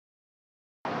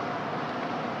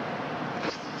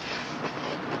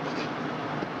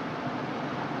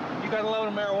got a load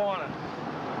of marijuana.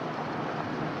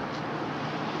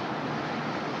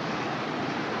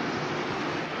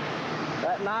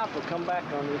 That knife will come back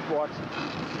on you, watch it.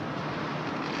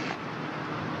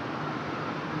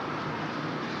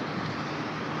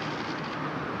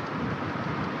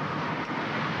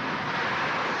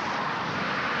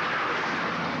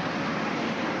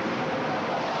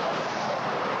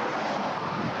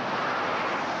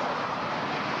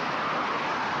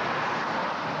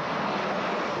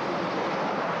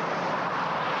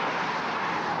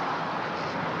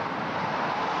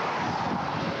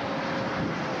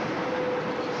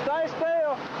 Stay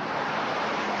still.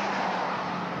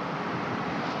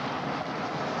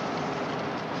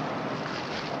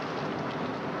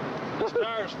 This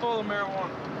tire is full of marijuana.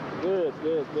 Good,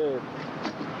 good, good.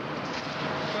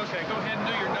 Okay, go ahead and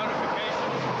do your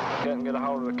notification. Couldn't get a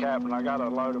hold of the captain. I got a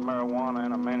load of marijuana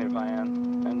in a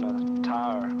minivan in the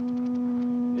tire.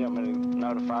 You want me to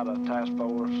notify the task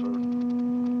force or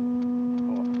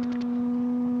what?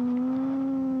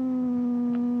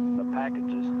 The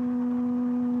packages.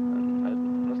 It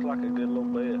looks like a good little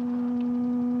bit.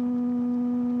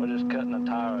 We're just cutting the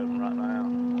tire open right now.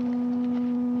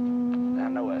 I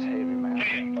know that's heavy, man.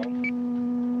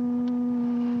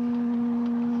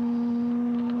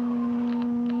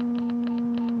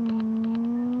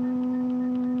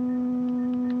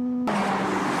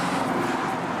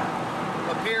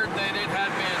 Appeared that it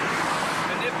had been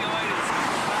manipulated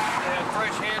to have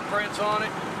fresh handprints on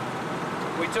it.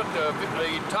 We took the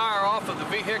tire off of the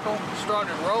vehicle,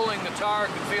 started rolling the tire,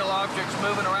 could feel objects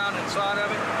moving around inside of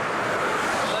it.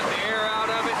 Let the air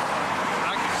out of it.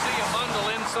 I could see a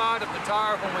bundle inside of the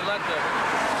tire when we let the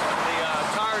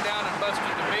tire down and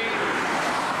busted the bead.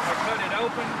 I cut it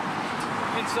open.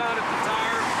 Inside of the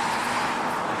tire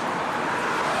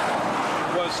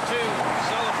was 2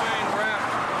 cellophane wrapped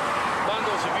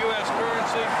bundles of U.S.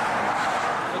 currency.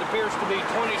 It appears to be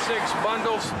 26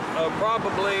 bundles,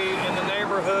 probably in the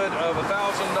neighborhood of $1,000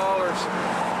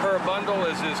 per bundle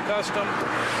as is custom.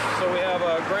 So we have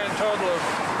a grand total of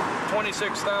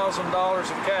 $26,000 of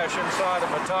cash inside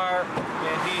of a tire,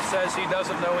 and he says he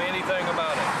doesn't know anything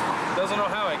about it. Doesn't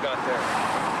know how it got there.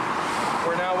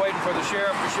 We're now waiting for the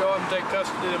sheriff to show up and take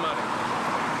custody of the money.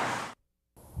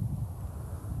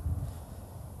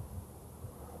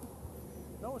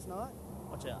 No, it's not.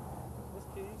 Watch out. It's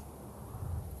keys.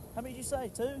 How many did you say?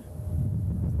 2?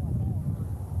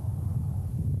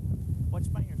 Watch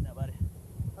your fingers now, buddy.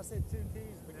 I said 2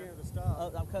 keys at the beginning of the stop.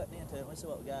 Oh, I'm cutting into it. Let's see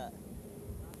what we got.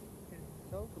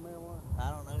 Coke or marijuana?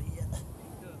 I don't know yet.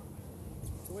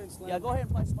 So we Yeah, go ahead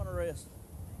and place them on the wrist.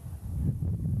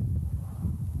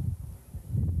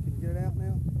 Can you get it out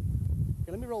now?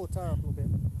 Okay, let me roll the tire up a little bit.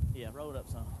 Yeah, roll it up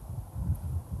some.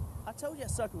 I told you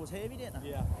that sucker was heavy, didn't I?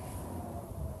 Yeah.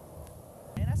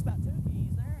 Man, that's about 2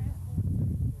 keys there, ain't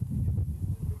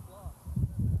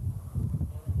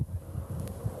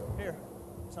it? Here,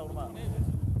 let's hold them up.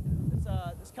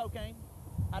 It's cocaine.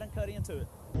 I done cut into it.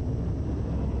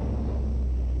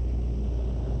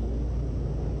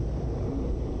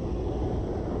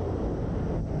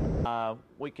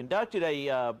 We conducted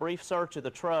a brief search of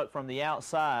the truck from the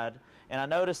outside, and I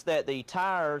noticed that the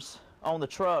tires on the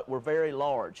truck were very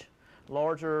large,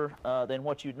 larger than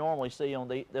what you'd normally see on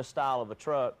this style of a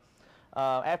truck.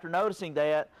 After noticing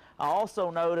that, I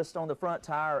also noticed on the front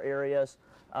tire areas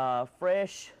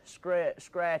fresh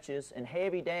scratches and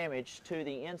heavy damage to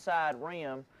the inside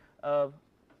rim of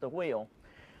the wheel.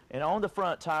 And on the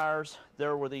front tires,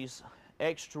 there were these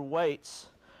extra weights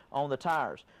on the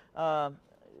tires.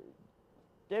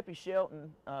 Deputy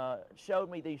Shelton showed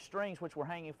me these strings which were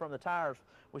hanging from the tires.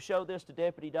 We showed this to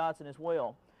Deputy Dodson as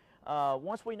well.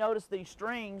 Once we noticed these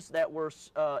strings that were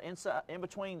in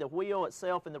between the wheel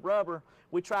itself and the rubber,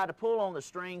 we tried to pull on the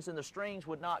strings, and the strings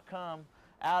would not come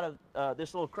out of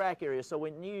this little crack area. So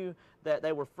we knew that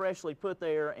they were freshly put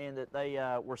there and that they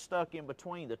were stuck in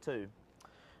between the two.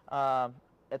 At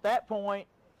that point,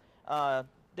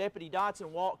 Deputy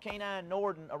Dodson walked K-9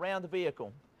 Norden around the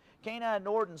vehicle. K-9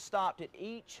 Norden stopped at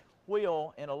each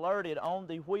wheel and alerted on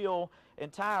the wheel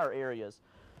and tire areas.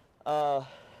 What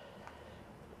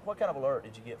kind of alert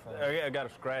did you get from him? I got a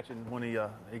scratching when he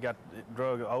got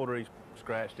drug older. He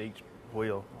scratched each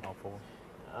wheel off for him.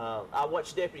 I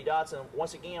watched Deputy Dodson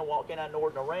once again walk K-9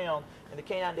 Norden around, and the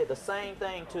K-9 did the same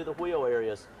thing to the wheel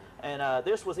areas. And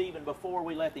this was even before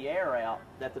we let the air out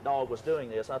that the dog was doing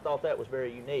this. I thought that was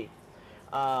very unique.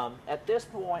 At this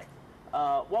point,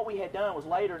 what we had done was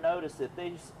later notice that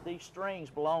these strings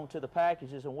belonged to the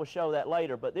packages, and we'll show that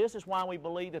later. But this is why we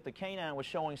believe that the K-9 was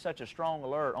showing such a strong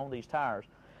alert on these tires.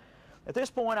 At this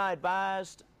point, I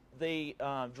advised the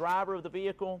driver of the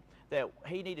vehicle that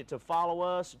he needed to follow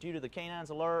us due to the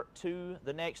canines alert to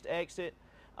the next exit.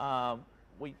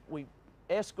 We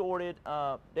escorted,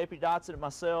 Deputy Dotson and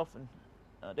myself and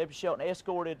Deputy Shelton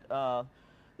escorted the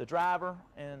driver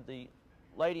and the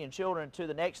lady and children to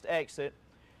the next exit,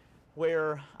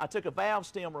 where I took a valve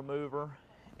stem remover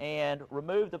and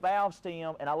removed the valve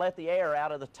stem, and I let the air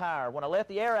out of the tire. When I let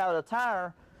the air out of the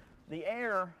tire, the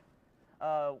air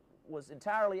was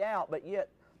entirely out, but yet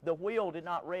the wheel did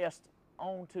not rest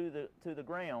onto the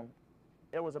ground.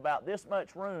 There was about this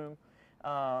much room,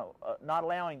 not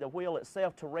allowing the wheel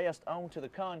itself to rest onto the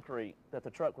concrete that the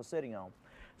truck was sitting on.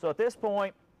 So at this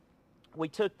point, we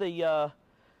took the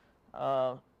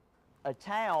a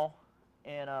towel,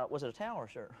 and was it a towel or a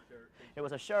shirt? It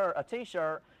was a shirt, a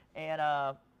t-shirt,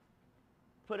 and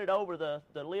put it over the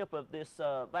lip of this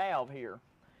valve here.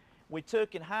 We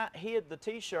took and hid the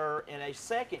t-shirt in a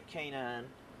second canine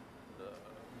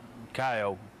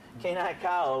Coyote. Canine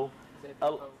coyote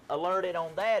alerted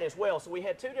on that as well. So we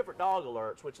had two different dog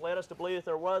alerts, which led us to believe that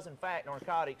there was in fact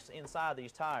narcotics inside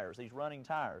these tires, these running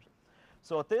tires.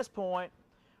 So at this point,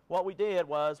 what we did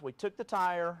was we took the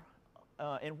tire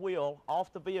and wheel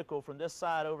off the vehicle from this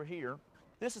side over here.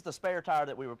 This is the spare tire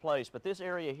that we replaced, but this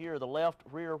area here, the left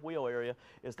rear wheel area,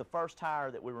 is the first tire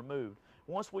that we removed.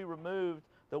 Once we removed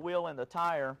the wheel and the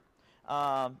tire,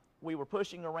 we were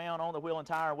pushing around on the wheel and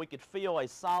tire. We could feel a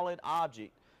solid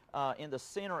object in the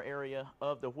center area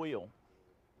of the wheel.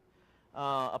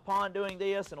 Upon doing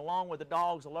this, and along with the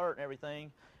dog's alert and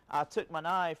everything, I took my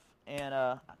knife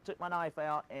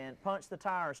out and punched the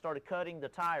tire and started cutting the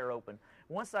tire open.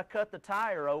 Once I cut the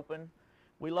tire open,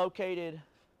 we located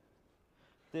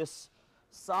this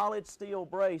solid steel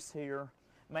brace here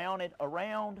mounted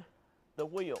around the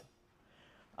wheel.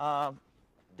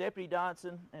 Deputy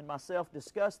Dotson and myself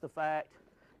discussed the fact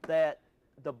that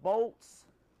the bolts,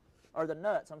 or the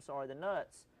nuts, the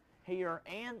nuts here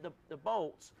and the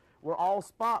bolts were all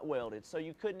spot welded, so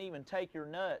you couldn't even take your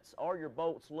nuts or your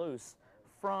bolts loose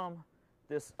from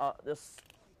this.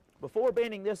 Before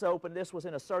bending this open, this was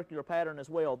in a circular pattern as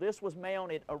well. This was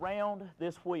mounted around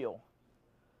this wheel,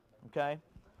 okay?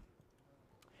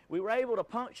 We were able to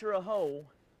puncture a hole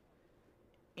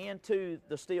into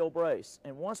the steel brace,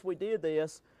 and once we did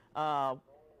this,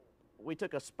 we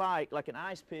took a spike, like an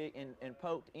ice pick, and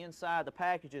poked inside the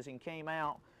packages and came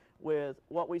out with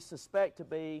what we suspect to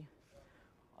be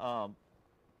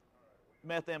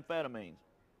methamphetamines.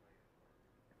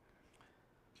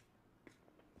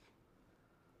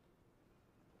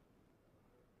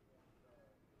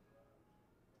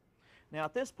 Now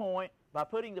at this point, by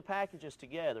putting the packages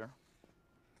together,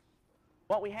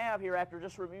 what we have here, after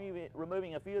just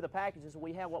removing a few of the packages,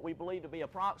 we have what we believe to be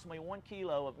approximately 1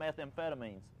 kilo of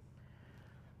methamphetamines.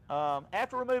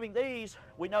 After removing these,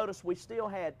 we noticed we still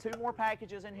had 2 more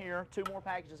packages in here, 2 more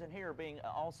packages in here, being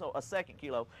also a 2nd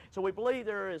kilo. So we believe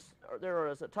there is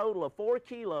a total of 4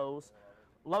 kilos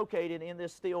located in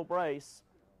this steel brace,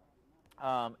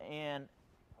 and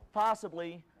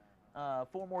possibly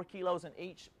 4 more kilos in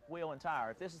each wheel and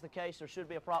tire. If this is the case, there should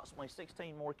be approximately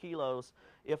 16 more kilos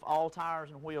if all tires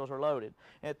and wheels are loaded.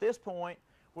 And at this point,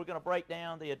 we're going to break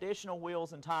down the additional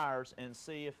wheels and tires and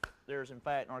see if there's in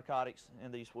fact narcotics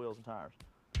in these wheels and tires.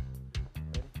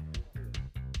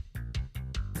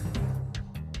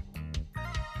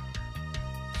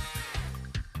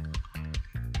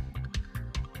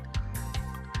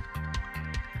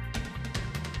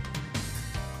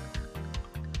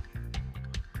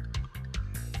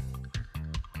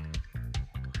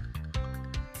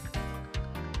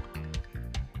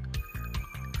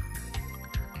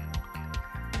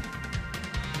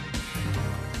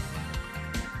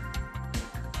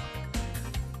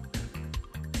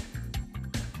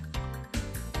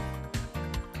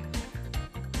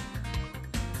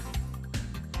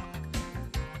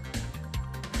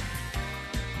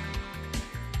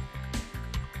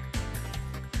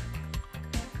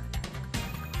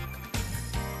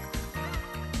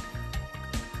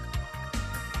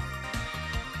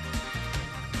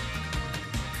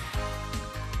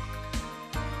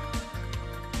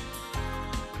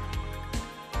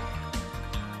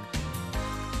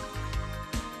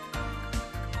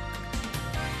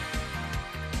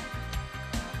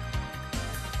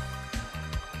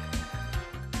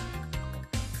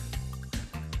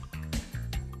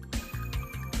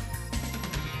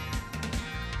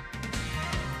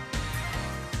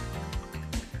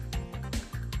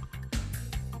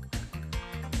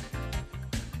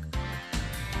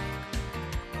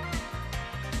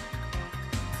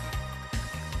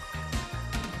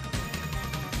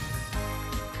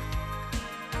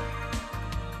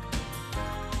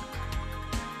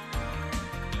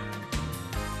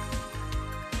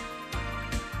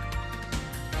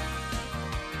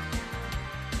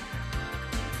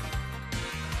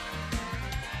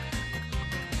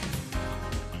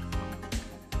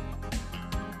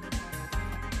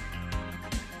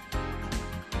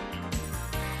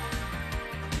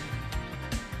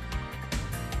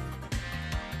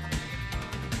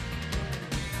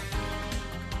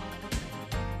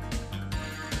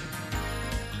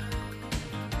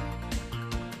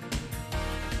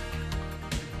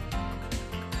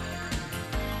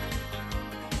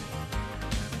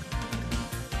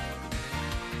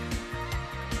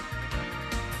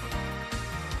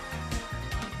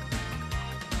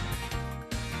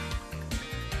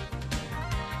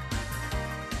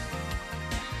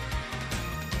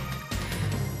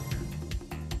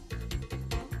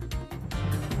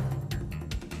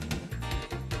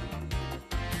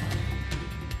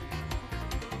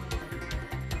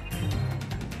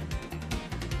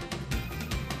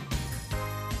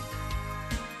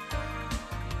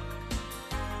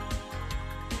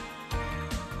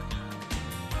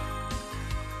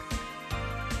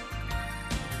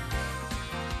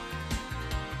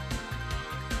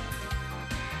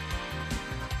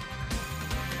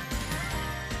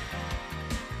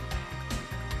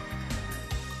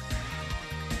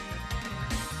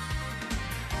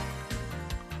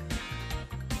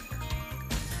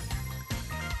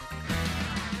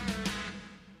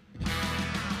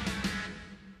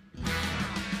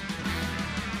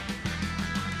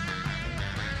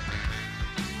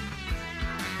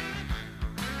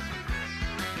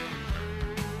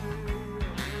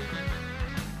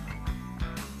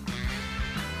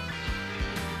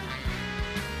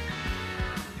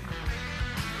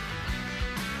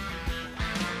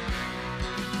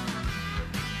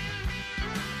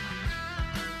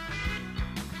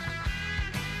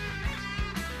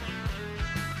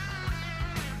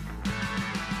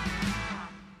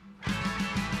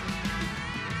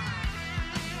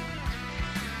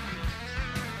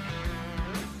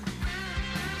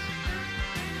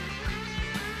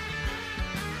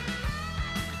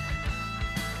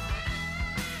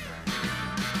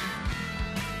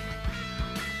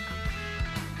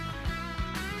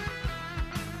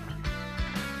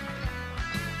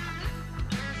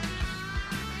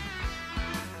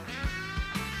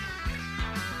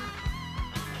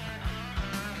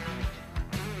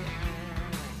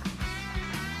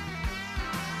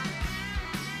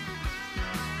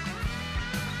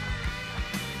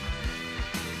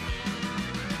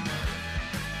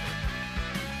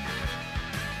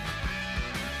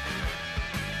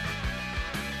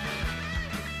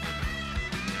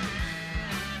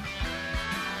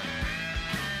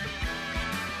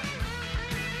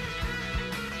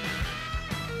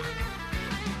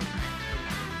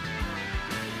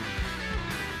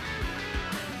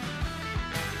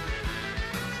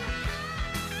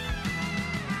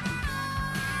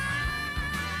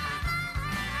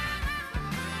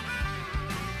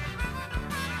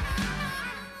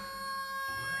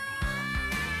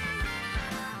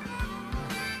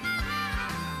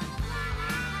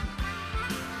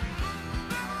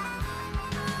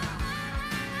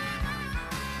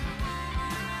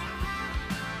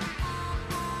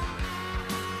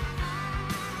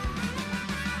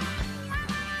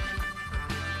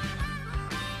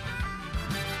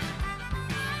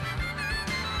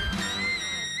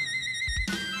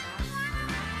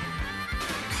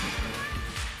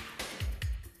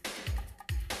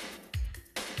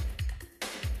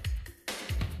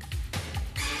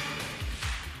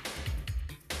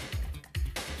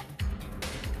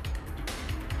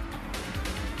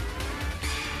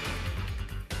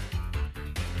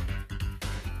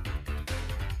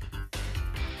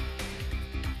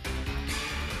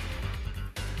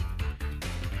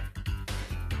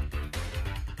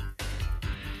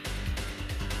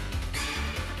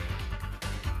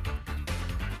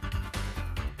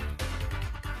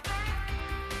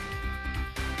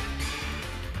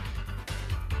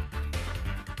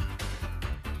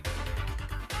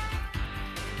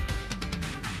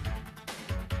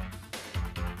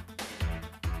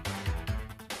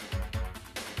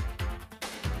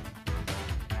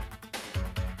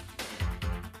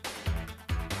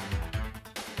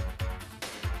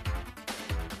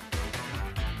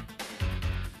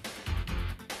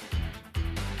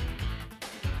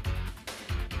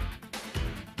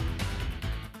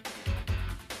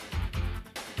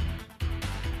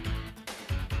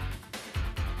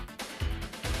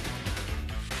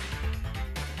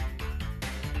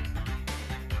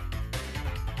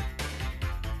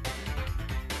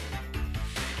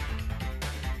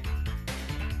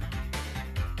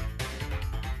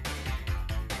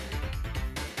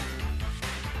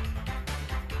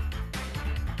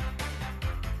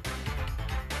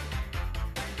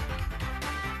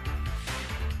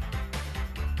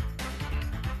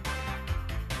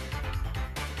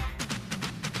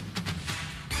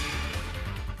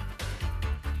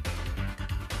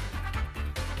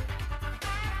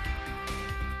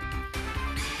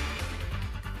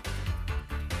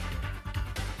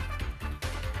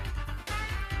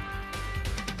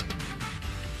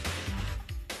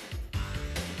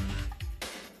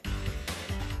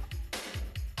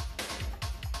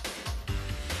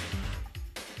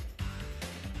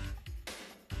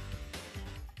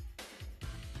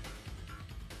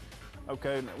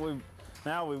 Okay, we've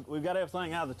got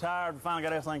everything out of the tire. We finally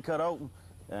got everything cut open,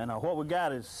 and what we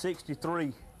got is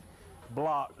 63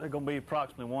 blocks. They're going to be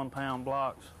approximately 1 pound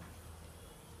blocks.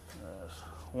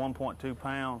 1.2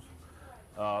 pounds,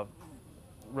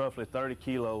 roughly 30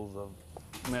 kilos of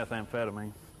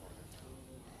methamphetamine.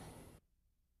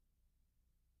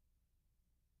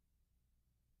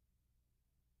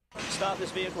 Stopped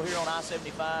this vehicle here on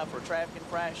I-75 for a traffic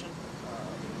infraction.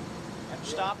 After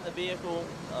stopping the vehicle,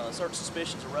 certain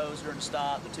suspicions arose during the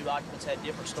stop. The two occupants had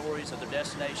different stories of their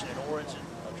destination and origin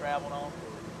of traveling on.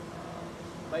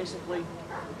 Basically,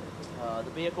 the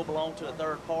vehicle belonged to a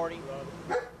third party.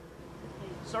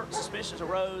 Certain suspicions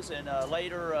arose, and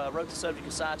later wrote the subject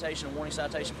a citation, a warning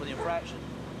citation for the infraction.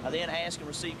 I then asked and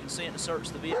received consent to search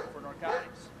the vehicle for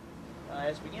narcotics.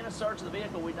 As we began to search the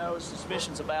vehicle, we noticed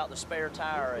suspicions about the spare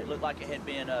tire. It looked like it had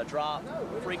been dropped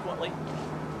frequently.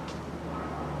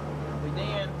 We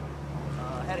then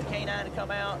had a canine to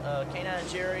come out. Canine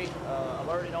Jerry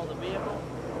alerted on the vehicle.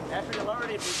 After he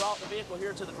alerted, we brought the vehicle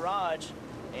here to the garage,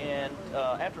 and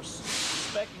after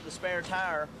suspecting the spare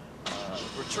tire,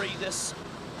 retrieved this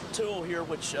tool here,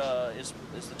 which is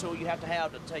the tool you have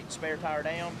to take the spare tire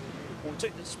down. When we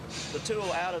took the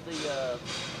tool out of the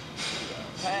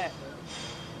pack,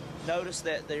 noticed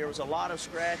that there was a lot of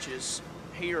scratches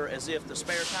here, as if the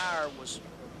spare tire was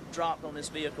dropped on this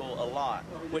vehicle a lot,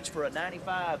 which for a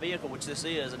 95 vehicle, which this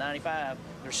is a 95,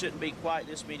 there shouldn't be quite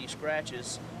this many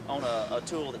scratches on a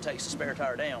tool that takes the spare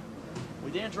tire down.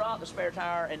 We then dropped the spare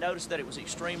tire and noticed that it was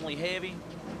extremely heavy.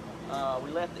 We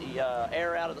let the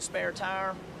air out of the spare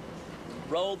tire,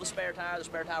 rolled the spare tire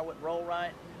wouldn't roll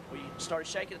right. We started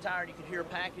shaking the tire, and you could hear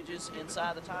packages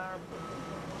inside the tire.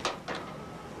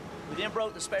 We then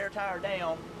broke the spare tire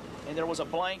down, and there was a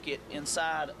blanket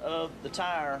inside of the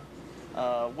tire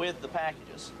with the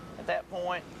packages. At that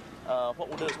point, what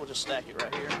we'll do is we'll just stack it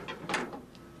right here.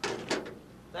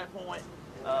 At that point,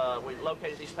 we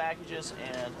located these packages,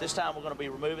 and this time we're going to be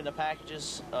removing the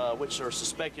packages, which are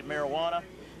suspected marijuana.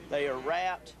 They are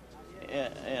wrapped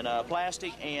in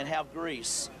plastic and have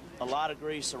grease, a lot of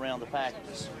grease around the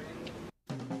packages.